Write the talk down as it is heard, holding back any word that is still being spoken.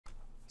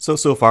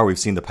So far we've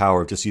seen the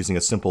power of just using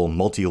a simple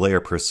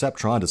multi-layer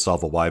perceptron to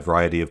solve a wide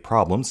variety of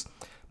problems,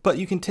 but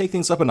you can take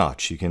things up a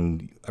notch. You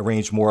can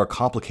arrange more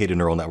complicated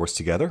neural networks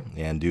together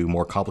and do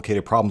more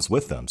complicated problems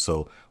with them.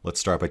 So let's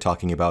start by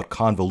talking about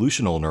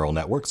convolutional neural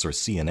networks, or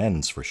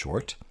CNNs for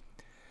short.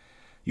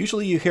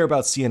 Usually you hear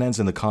about CNNs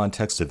in the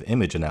context of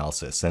image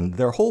analysis, and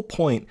their whole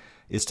point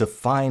is to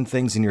find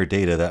things in your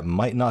data that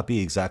might not be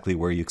exactly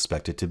where you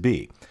expect it to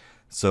be.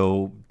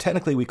 So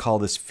technically we call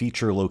this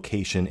feature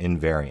location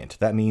invariant.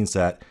 That means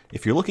that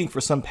if you're looking for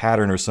some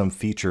pattern or some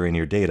feature in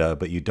your data,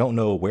 but you don't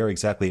know where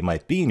exactly it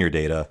might be in your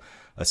data,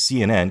 a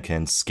CNN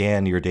can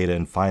scan your data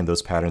and find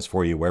those patterns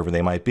for you wherever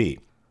they might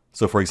be.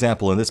 So for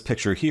example, in this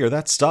picture here,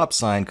 that stop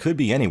sign could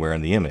be anywhere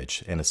in the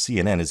image, and a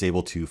CNN is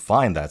able to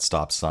find that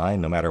stop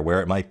sign no matter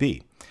where it might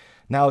be.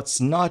 Now,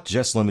 it's not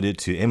just limited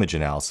to image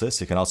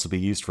analysis. It can also be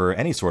used for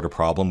any sort of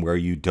problem where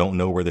you don't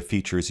know where the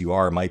features you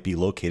are might be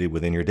located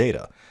within your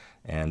data.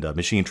 And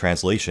machine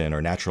translation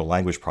or natural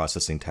language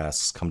processing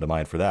tasks come to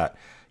mind for that.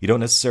 You don't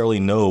necessarily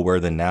know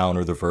where the noun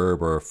or the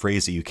verb or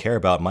phrase that you care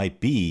about might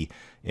be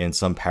in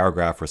some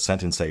paragraph or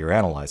sentence that you're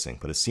analyzing,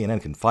 but a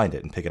CNN can find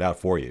it and pick it out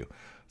for you.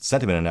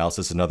 Sentiment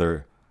analysis is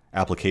another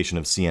application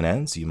of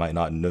CNNs. You might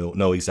not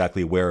know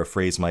exactly where a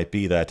phrase might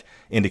be that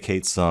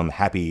indicates some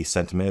happy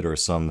sentiment or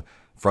some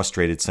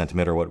frustrated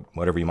sentiment or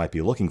whatever you might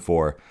be looking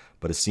for,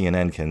 but a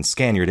CNN can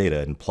scan your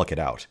data and pluck it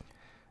out.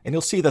 And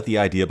you'll see that the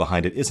idea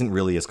behind it isn't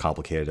really as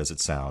complicated as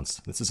it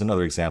sounds. This is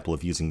another example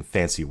of using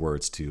fancy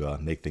words to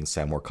make things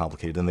sound more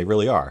complicated than they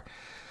really are.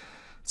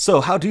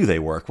 So how do they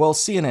work? Well,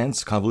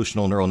 CNNs,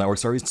 convolutional neural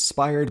networks, are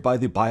inspired by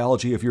the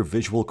biology of your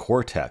visual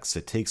cortex.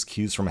 It takes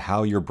cues from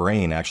how your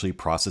brain actually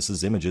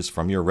processes images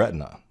from your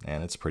retina,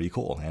 and it's pretty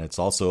cool. And it's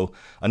also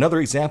another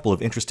example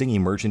of interesting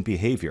emergent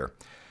behavior.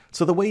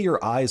 So the way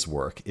your eyes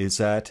work is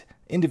that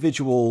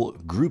individual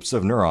groups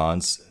of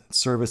neurons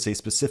service a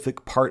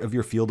specific part of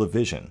your field of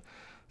vision.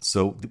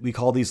 So we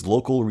call these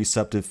local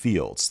receptive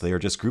fields. They are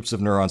just groups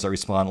of neurons that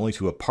respond only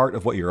to a part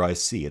of what your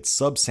eyes see. It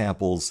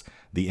subsamples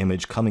the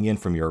image coming in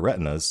from your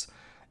retinas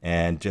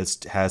and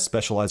just has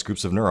specialized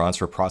groups of neurons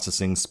for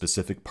processing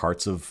specific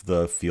parts of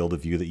the field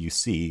of view that you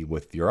see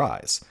with your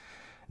eyes.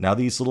 Now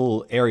these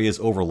little areas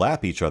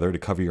overlap each other to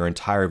cover your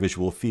entire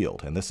visual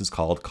field, and this is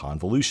called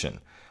convolution.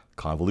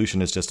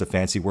 Convolution is just a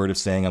fancy word of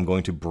saying I'm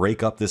going to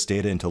break up this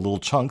data into little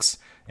chunks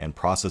and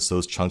process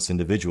those chunks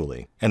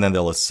individually. And then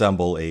they'll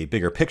assemble a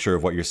bigger picture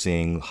of what you're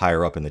seeing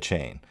higher up in the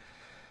chain.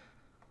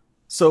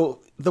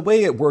 So the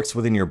way it works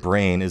within your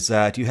brain is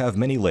that you have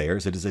many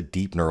layers. It is a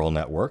deep neural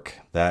network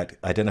that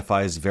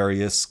identifies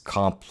various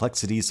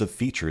complexities of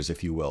features,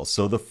 if you will.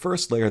 So the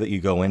first layer that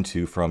you go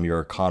into from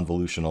your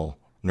convolutional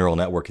neural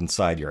network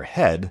inside your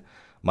head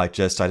might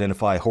just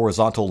identify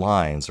horizontal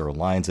lines or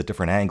lines at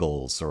different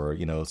angles or,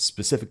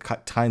 specific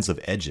kinds of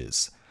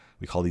edges.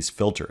 We call these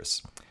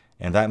filters.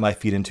 And that might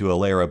feed into a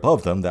layer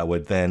above them that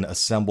would then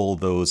assemble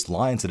those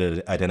lines that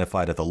it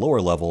identified at the lower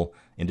level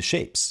into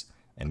shapes.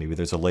 And maybe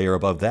there's a layer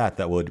above that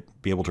that would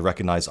be able to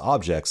recognize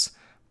objects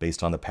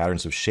based on the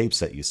patterns of shapes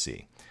that you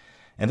see.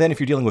 And then if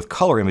you're dealing with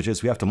color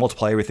images, we have to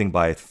multiply everything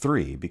by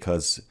 3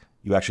 because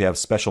you actually have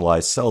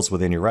specialized cells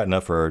within your retina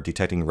for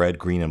detecting red,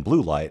 green, and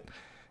blue light.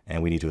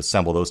 And we need to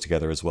assemble those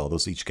together as well.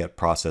 Those each get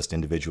processed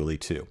individually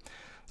too.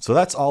 So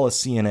that's all a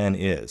CNN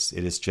is.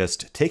 It is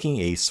just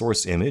taking a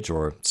source image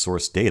or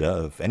source data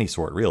of any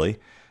sort really,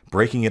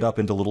 breaking it up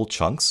into little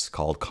chunks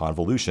called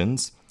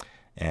convolutions,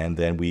 and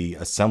then we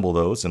assemble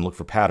those and look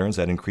for patterns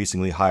at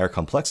increasingly higher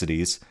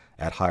complexities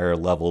at higher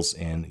levels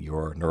in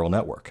your neural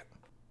network.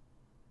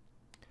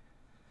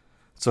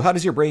 So how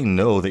does your brain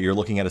know that you're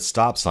looking at a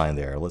stop sign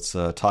there? Let's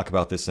talk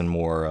about this in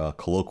more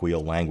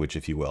colloquial language,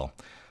 if you will.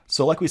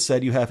 So like we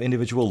said, you have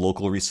individual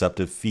local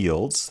receptive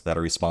fields that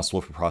are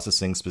responsible for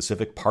processing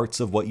specific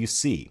parts of what you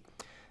see.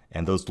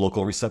 And those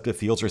local receptive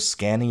fields are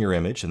scanning your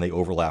image and they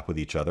overlap with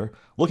each other,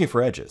 looking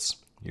for edges.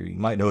 You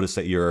might notice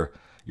that your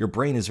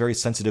brain is very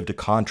sensitive to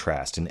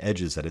contrast and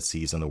edges that it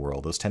sees in the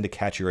world. Those tend to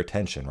catch your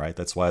attention, right?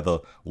 That's why the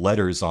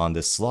letters on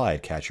this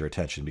slide catch your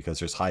attention, because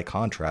there's high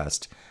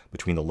contrast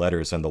between the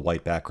letters and the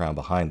white background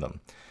behind them.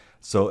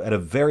 So at a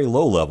very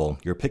low level,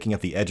 you're picking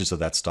up the edges of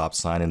that stop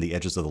sign and the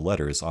edges of the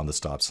letters on the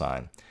stop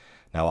sign.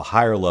 Now a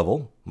higher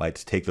level might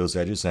take those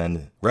edges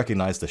and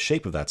recognize the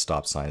shape of that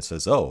stop sign. It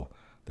says, oh,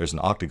 there's an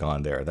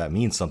octagon there. That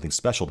means something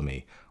special to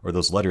me. Or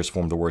those letters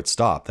form the word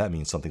stop. That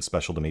means something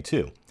special to me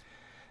too.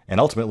 And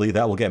ultimately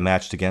that will get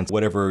matched against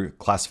whatever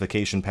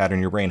classification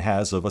pattern your brain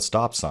has of a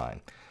stop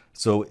sign.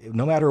 So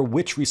no matter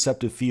which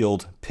receptive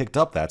field picked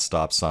up that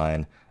stop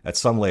sign, at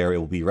some layer it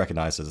will be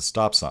recognized as a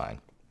stop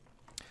sign.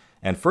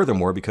 And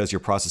furthermore, because you're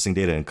processing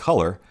data in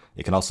color,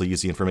 it can also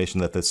use the information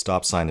that this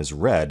stop sign is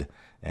red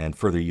and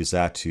further use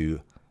that to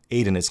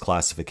aid in its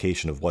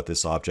classification of what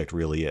this object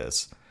really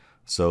is.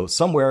 So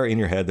somewhere in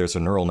your head there's a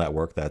neural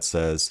network that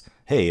says,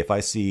 hey, if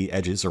I see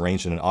edges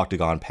arranged in an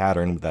octagon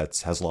pattern that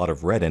has a lot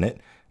of red in it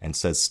and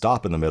says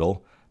stop in the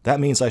middle, that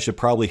means I should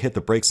probably hit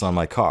the brakes on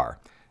my car.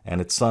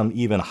 And at some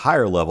even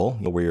higher level,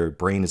 where your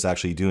brain is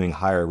actually doing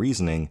higher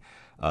reasoning,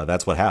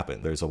 That's what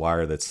happened. There's a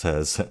wire that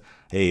says,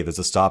 hey, there's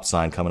a stop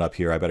sign coming up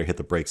here. I better hit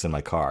the brakes in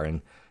my car.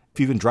 And if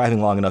you've been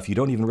driving long enough, you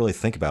don't even really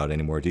think about it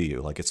anymore, do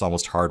you? Like, it's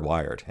almost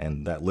hardwired,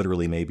 and that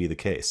literally may be the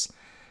case.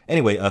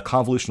 Anyway, a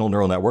convolutional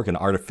neural network, an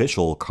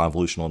artificial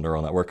convolutional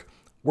neural network,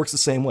 works the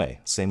same way,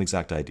 same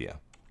exact idea.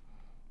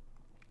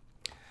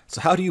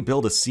 So how do you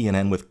build a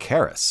CNN with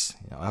Keras?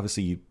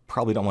 Obviously, you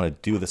probably don't want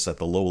to do this at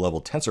the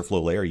low-level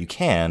TensorFlow layer. You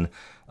can,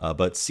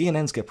 but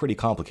CNNs get pretty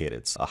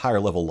complicated. So a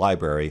higher-level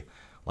library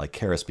like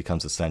Keras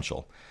becomes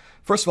essential.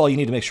 First of all, you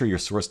need to make sure your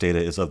source data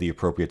is of the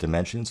appropriate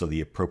dimensions, of the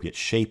appropriate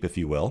shape, if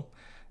you will.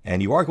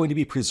 And you are going to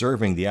be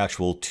preserving the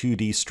actual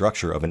 2D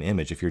structure of an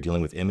image if you're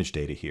dealing with image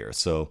data here.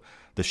 So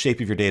the shape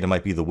of your data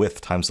might be the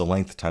width times the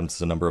length times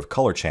the number of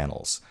color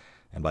channels.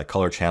 And by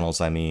color channels,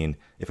 I mean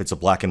if it's a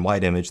black and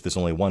white image, there's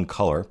only one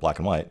color, black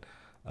and white.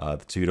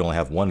 So you'd only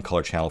have one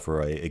color channel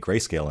for a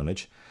grayscale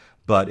image.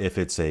 But if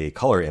it's a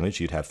color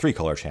image, you'd have 3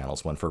 color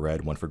channels, one for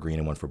red, one for green,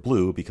 and one for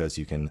blue, because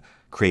you can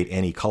create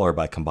any color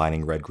by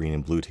combining red, green,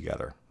 and blue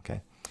together.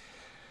 Okay.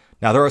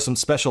 Now, there are some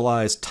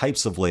specialized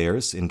types of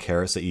layers in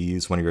Keras that you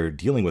use when you're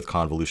dealing with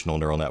convolutional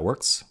neural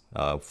networks.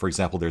 For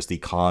example, there's the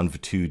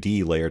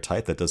conv2D layer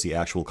type that does the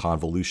actual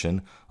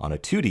convolution on a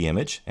 2D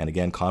image. And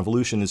again,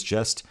 convolution is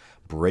just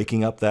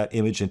breaking up that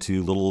image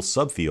into little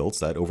subfields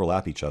that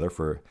overlap each other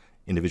for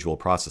individual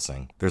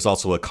processing. There's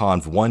also a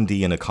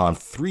conv1D and a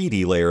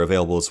conv3D layer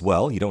available as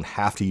well. You don't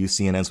have to use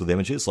CNNs with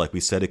images. Like we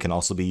said, it can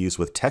also be used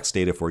with text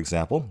data, for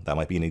example. That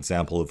might be an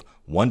example of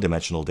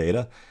one-dimensional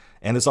data.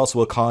 And there's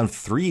also a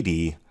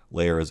conv3D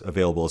layer is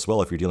available as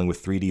well if you're dealing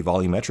with 3D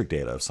volumetric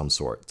data of some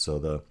sort. So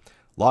a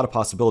lot of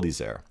possibilities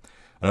there.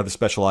 Another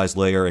specialized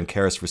layer in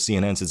Keras for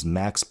CNNs is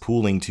max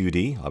pooling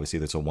 2D. Obviously,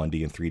 there's a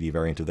 1D and 3D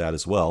variant of that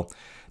as well.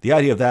 The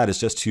idea of that is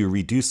just to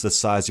reduce the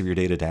size of your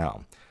data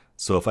down.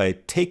 So if I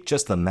take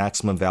just the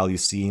maximum value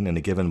seen in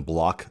a given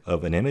block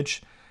of an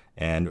image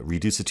and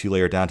reduce the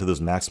 2-layer down to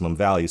those maximum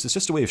values, it's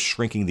just a way of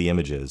shrinking the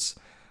images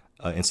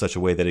in such a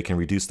way that it can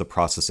reduce the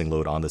processing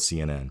load on the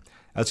CNN.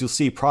 As you'll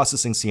see,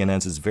 processing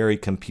CNNs is very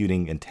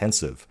computing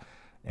intensive,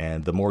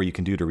 and the more you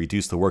can do to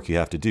reduce the work you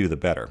have to do, the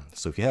better.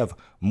 So if you have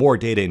more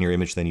data in your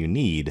image than you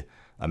need,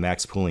 a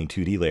max pooling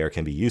 2D layer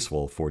can be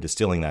useful for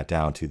distilling that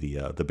down to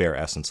the bare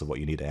essence of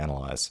what you need to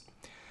analyze.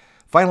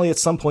 Finally, at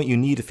some point, you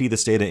need to feed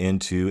this data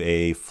into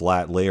a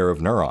flat layer of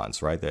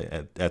neurons, right?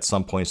 At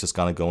some point, it's just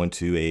going to go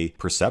into a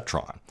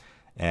perceptron.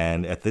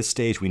 And at this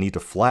stage, we need to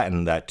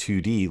flatten that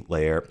 2D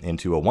layer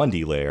into a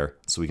 1D layer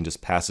so we can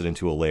just pass it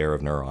into a layer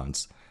of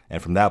neurons.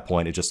 And from that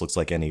point, it just looks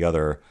like any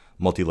other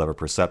multi-level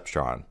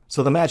perceptron.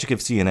 So the magic of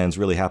CNNs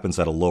really happens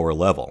at a lower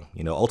level.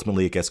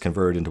 Ultimately, it gets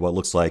converted into what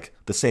looks like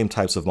the same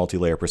types of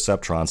multi-layer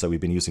perceptrons that we've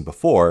been using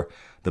before.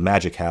 The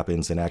magic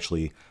happens in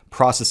actually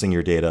processing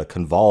your data,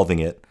 convolving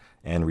it,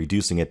 and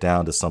reducing it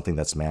down to something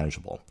that's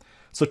manageable.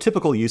 So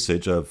typical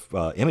usage of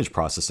image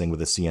processing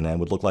with a CNN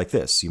would look like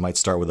this. You might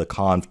start with a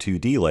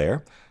conv2D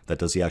layer that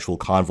does the actual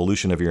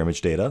convolution of your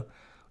image data.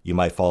 You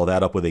might follow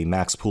that up with a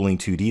max pooling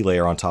 2D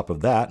layer on top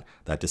of that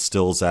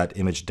distills that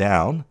image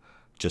down,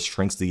 just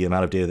shrinks the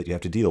amount of data that you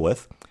have to deal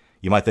with.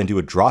 You might then do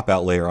a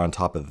dropout layer on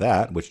top of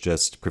that, which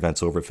just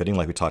prevents overfitting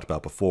like we talked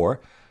about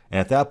before.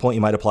 And at that point,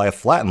 you might apply a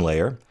flatten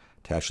layer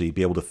to actually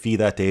be able to feed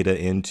that data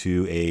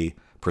into a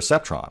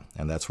perceptron,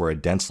 and that's where a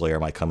dense layer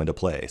might come into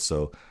play.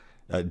 So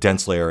a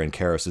dense layer in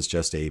Keras is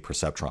just a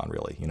perceptron,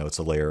 really. It's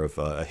a layer of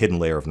a hidden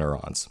layer of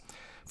neurons.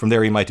 From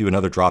there, you might do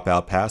another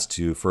dropout pass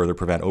to further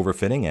prevent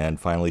overfitting, and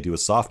finally do a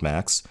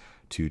softmax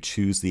to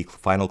choose the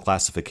final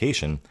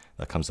classification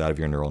that comes out of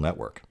your neural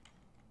network.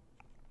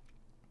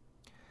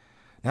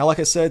 Now, like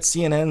I said,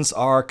 CNNs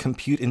are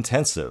compute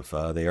intensive.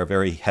 They are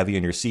very heavy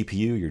on your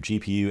CPU, your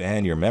GPU,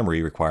 and your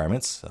memory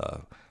requirements.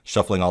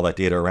 Shuffling all that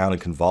data around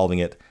and convolving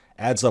it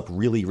adds up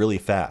really, really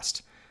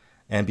fast.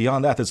 And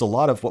beyond that, there's a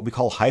lot of what we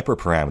call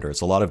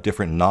hyperparameters, a lot of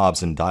different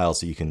knobs and dials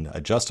that you can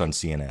adjust on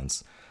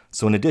CNNs.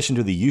 So in addition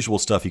to the usual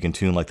stuff you can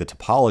tune, like the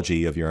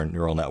topology of your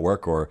neural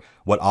network, or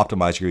what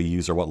optimizer you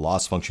use, or what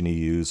loss function you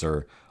use,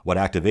 or what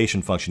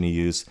activation function you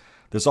use,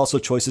 there's also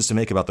choices to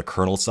make about the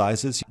kernel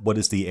sizes. What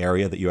is the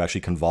area that you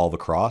actually convolve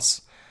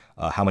across?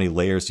 How many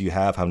layers do you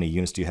have? How many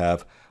units do you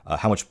have?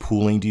 How much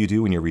pooling do you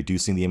do when you're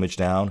reducing the image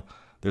down?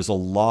 There's a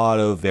lot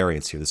of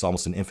variance here. There's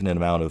almost an infinite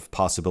amount of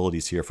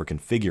possibilities here for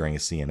configuring a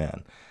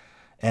CNN.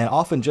 And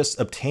often just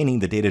obtaining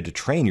the data to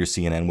train your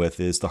CNN with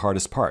is the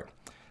hardest part.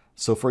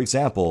 So for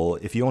example,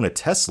 if you own a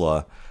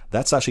Tesla,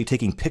 that's actually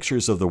taking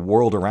pictures of the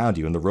world around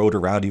you and the road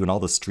around you and all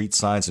the street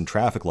signs and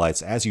traffic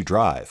lights as you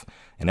drive.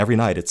 And every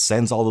night it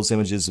sends all those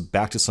images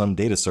back to some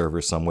data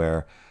server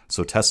somewhere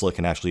so Tesla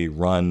can actually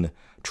run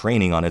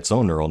training on its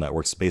own neural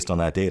networks based on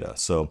that data.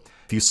 So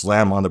if you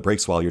slam on the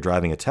brakes while you're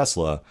driving a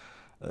Tesla,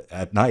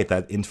 at night,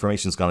 that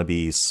information is going to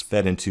be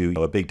fed into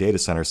a big data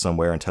center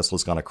somewhere, and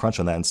Tesla's going to crunch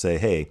on that and say,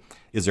 hey,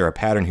 is there a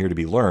pattern here to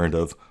be learned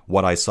of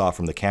what I saw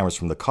from the cameras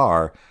from the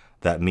car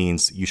that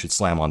means you should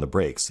slam on the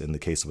brakes in the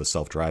case of a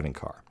self-driving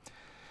car?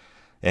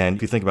 And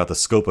if you think about the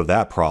scope of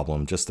that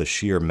problem, just the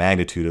sheer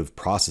magnitude of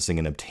processing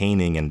and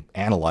obtaining and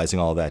analyzing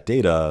all of that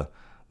data,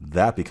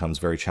 that becomes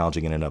very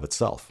challenging in and of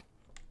itself.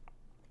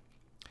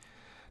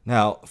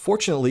 Now,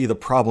 fortunately, the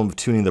problem of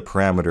tuning the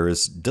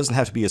parameters doesn't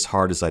have to be as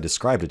hard as I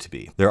described it to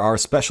be. There are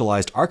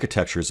specialized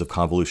architectures of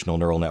convolutional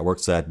neural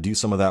networks that do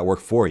some of that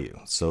work for you.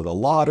 So a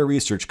lot of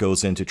research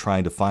goes into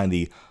trying to find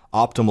the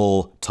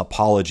optimal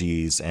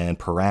topologies and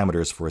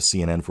parameters for a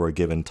CNN for a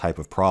given type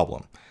of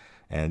problem.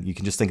 And you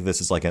can just think of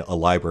this as like a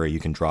library you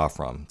can draw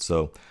from.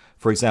 So,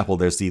 for example,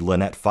 there's the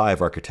Linnet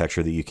 5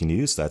 architecture that you can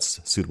use that's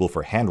suitable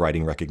for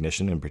handwriting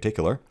recognition in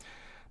particular.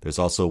 There's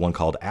also one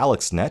called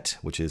AlexNet,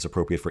 which is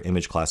appropriate for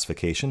image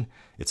classification.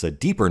 It's a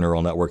deeper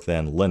neural network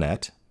than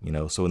Linnet.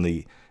 So in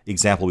the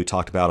example we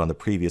talked about on the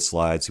previous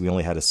slides, we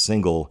only had a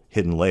single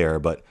hidden layer,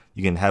 but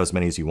you can have as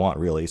many as you want,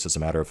 really. It's just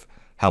a matter of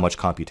how much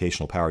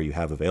computational power you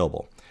have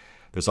available.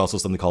 There's also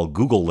something called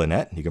Google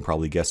Linnet. You can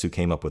probably guess who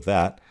came up with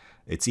that.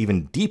 It's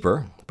even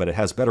deeper, but it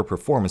has better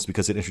performance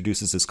because it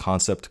introduces this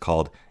concept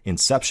called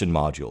inception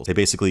modules. They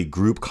basically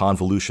group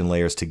convolution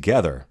layers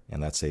together,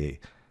 and that's a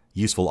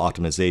useful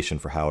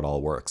optimization for how it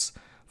all works.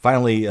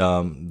 Finally,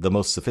 the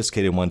most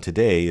sophisticated one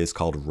today is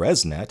called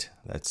ResNet.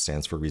 That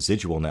stands for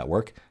residual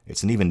network.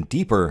 It's an even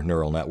deeper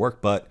neural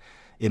network, but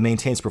it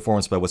maintains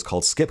performance by what's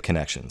called skip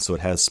connections. So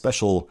it has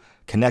special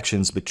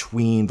connections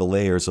between the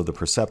layers of the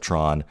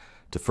perceptron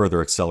to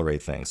further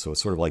accelerate things. So it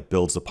sort of like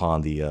builds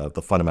upon the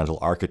fundamental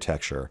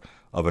architecture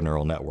of a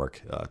neural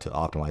network to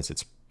optimize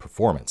its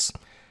performance.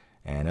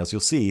 And as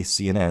you'll see,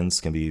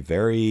 CNNs can be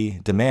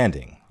very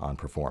demanding on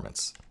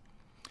performance.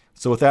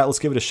 So with that, let's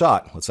give it a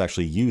shot. Let's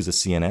actually use a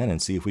CNN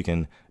and see if we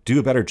can do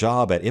a better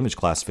job at image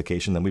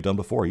classification than we've done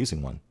before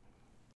using one.